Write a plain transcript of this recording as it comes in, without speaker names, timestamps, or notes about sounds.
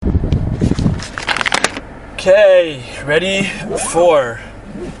Okay, ready for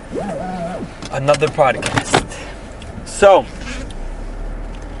another podcast. So,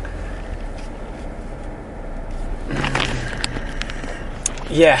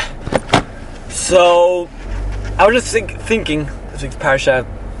 yeah. So, I was just thinking this week's parasha,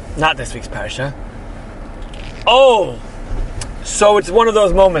 not this week's parasha. Oh, so it's one of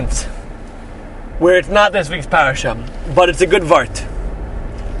those moments where it's not this week's parasha, but it's a good vart.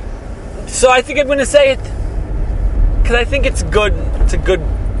 So I think I'm going to say it because I think it's good. It's a good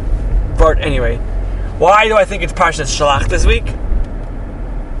vart anyway. Why do I think it's Parshas Shalach this week?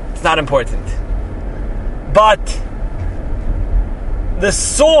 It's not important. But the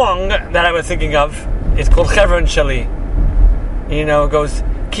song that I was thinking of is called Chevron Shali. You know, it goes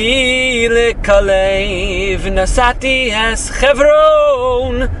Ki lekalev nasati es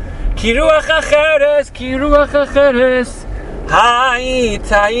Chevron Ki Ruach Acheres Ki Ruach Acheres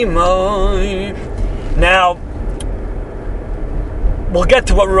Now, we'll get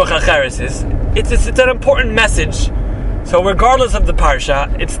to what Ruach Acheres is. It's an important message. So regardless of the parsha,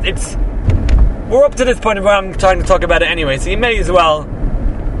 we're up to this point where I'm trying to talk about it anyway. So you may as well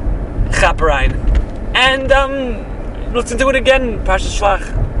chaperein and listen to it again. Parsha Shlach.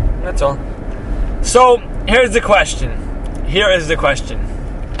 That's all. So here's the question.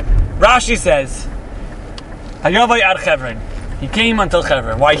 Rashi says, Hayavai ad Chevron. He came until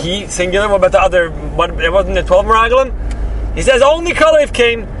Chevron. Why he? Singular? What about the other? It wasn't the 12 Meraglim? He says only Kalev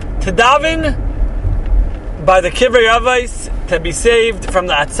came to daven by the Kivrei Avos to be saved from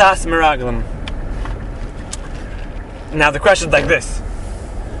the Atzas Meraglim. Now the question is like this.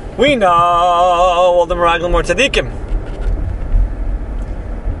 We know all the Meraglim were tzaddikim.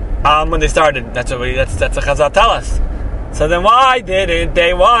 When they started. That's what the Chazal tell us. So then why didn't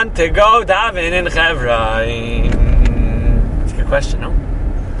they want to go daven in Chevron? Question, no?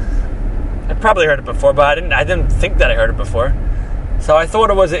 I probably heard it before, but I didn't think that I heard it before. So I thought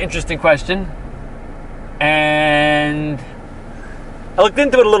it was an interesting question, and I looked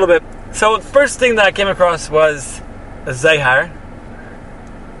into it a little bit. So the first thing that I came across was a Zayhar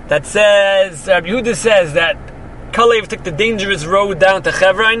that says, Rabbi Yehuda says that Kalev took the dangerous road down to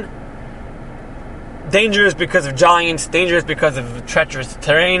Chevron. Dangerous because of giants, dangerous because of treacherous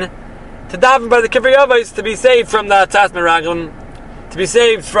terrain, to daven by the Kivrei Avos to be saved from the Atzas Meraglim, to be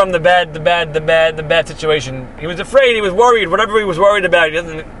saved from the bad situation. He was afraid, he was worried, whatever he was worried about, he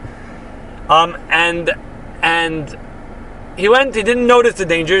doesn't. And he went. He didn't notice the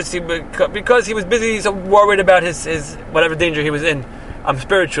dangers because he was busy, so worried about his whatever danger he was in,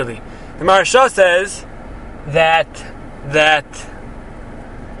 spiritually. The Maharsha says that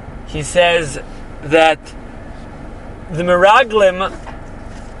he says that the Meraglim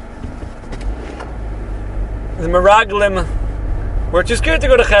were too scared to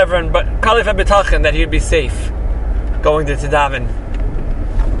go to Chevron, but Kalev had bitachon that he would be safe going to daven.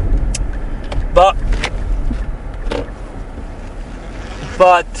 But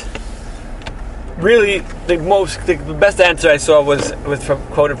really, the best answer I saw was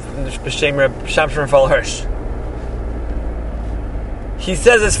quoted from the B'Shem Reb Shamshon Fall Hirsch. He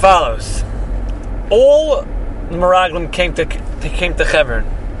says as follows: all the Meraglim came to Chevron.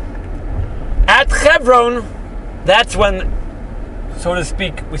 At Chevron, that's when, so to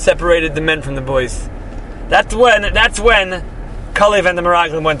speak, we separated the men from the boys. That's when Kalev and the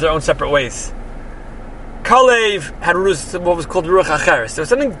Meraglim went their own separate ways. Kalev had what was called Ruach Acheres. There was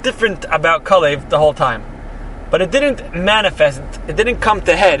something different about Kalev the whole time, but it didn't manifest. It didn't come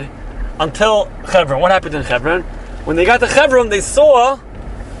to head until Chevron. What happened in Chevron? When they got to Chevron, they saw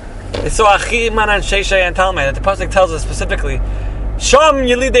Achim, Manan, Sheshay, and Talmud. And the pasuk tells us specifically, Sham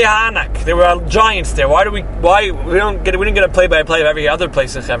Yelidei Ha'anak. There were giants there. We didn't get a play-by-play of every other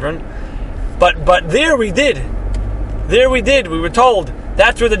place in Chevron, but there we did. We were told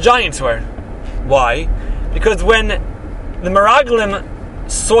that's where the giants were. Why? Because when the Meraglim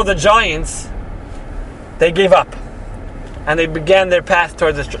saw the giants, they gave up and they began their path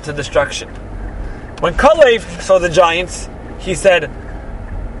towards to destruction. When Kalev saw the giants, he said,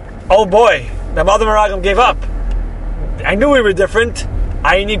 "Oh boy, the other Meraglim gave up. I knew we were different.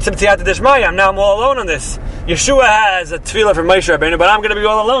 I need some tiyata d'shmaya. Now I'm all alone on this. Yeshua has a tefillah from Moshe Rabbeinu, but I'm going to be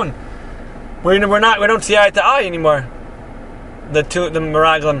all alone. We don't see eye to eye anymore. The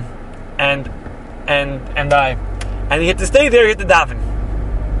Meraglim and I. And he had to stay there. He had to daven.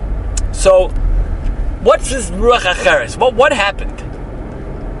 So, what's this Ruach Acheres? What happened?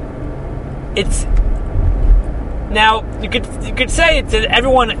 It's now you could say it's that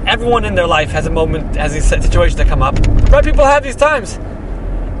everyone in their life has a moment, has these situations that come up. Right? People have these times,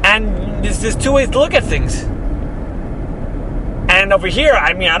 and there's two ways to look at things. And over here,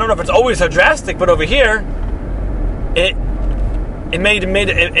 I mean, I don't know if it's always so drastic, but over here,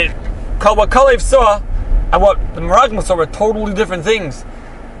 what Kalev saw and what the Meraglim saw were totally different things.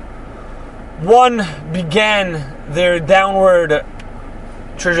 One began their downward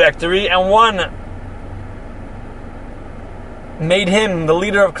trajectory, and one made him the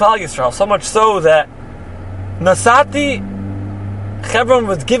leader of Klal Yisrael. So much so that Nasati Chevron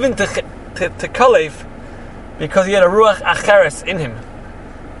was given to Kalev because he had a Ruach Acheres in him.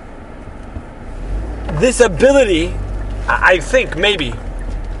 This ability, I think, maybe,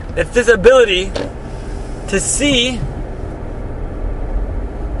 it's this ability to see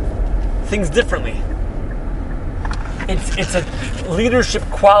things differently. It's a leadership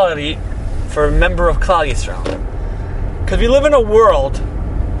quality for a member of Klal Yisrael. Because we live in a world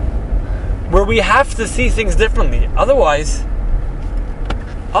where we have to see things differently. Otherwise,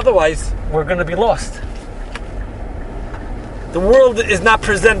 we're going to be lost. The world is not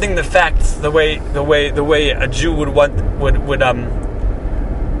presenting the facts the way a Jew would want.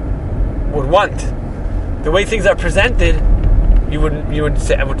 The way things are presented, you would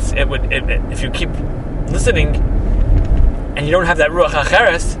say if you keep listening and you don't have that Ruach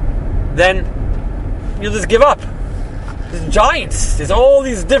Acheres, then you'll just give up. There's giants. There's all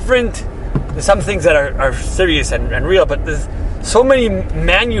these different. There's some things that are serious and real, but there's so many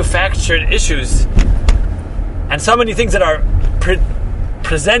manufactured issues and so many things that are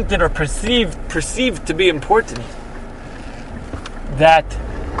presented or perceived to be important that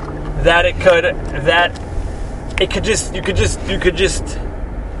you could just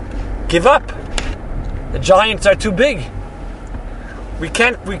give up. The giants are too big. We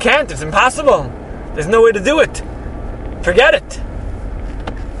can't. It's impossible. There's no way to do it. Forget it.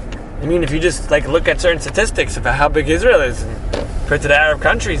 I mean, if you just look at certain statistics about how big Israel is compared to the Arab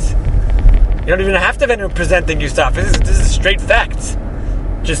countries, you don't even have to have anyone presenting you stuff. This is straight facts.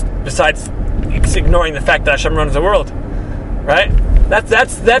 Just besides ignoring the fact that Hashem runs the world, right? That's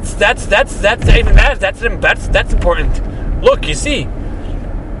even that. That's important. Look, you see,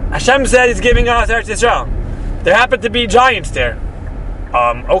 Hashem said He's giving us Eretz Yisrael. There happen to be giants there.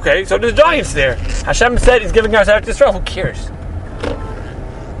 Okay, so there's giants there. Hashem said He's giving us Eretz Yisrael. Who cares?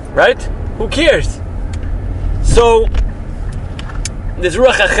 Right? Who cares? So this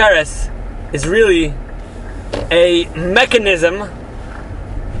Ruach Acheres is really a mechanism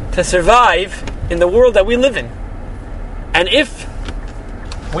to survive in the world that we live in. And if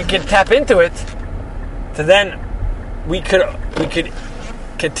we can tap into it, so then we could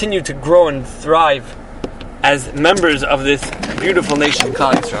continue to grow and thrive as members of this beautiful nation,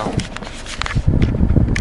 Klal Yisrael.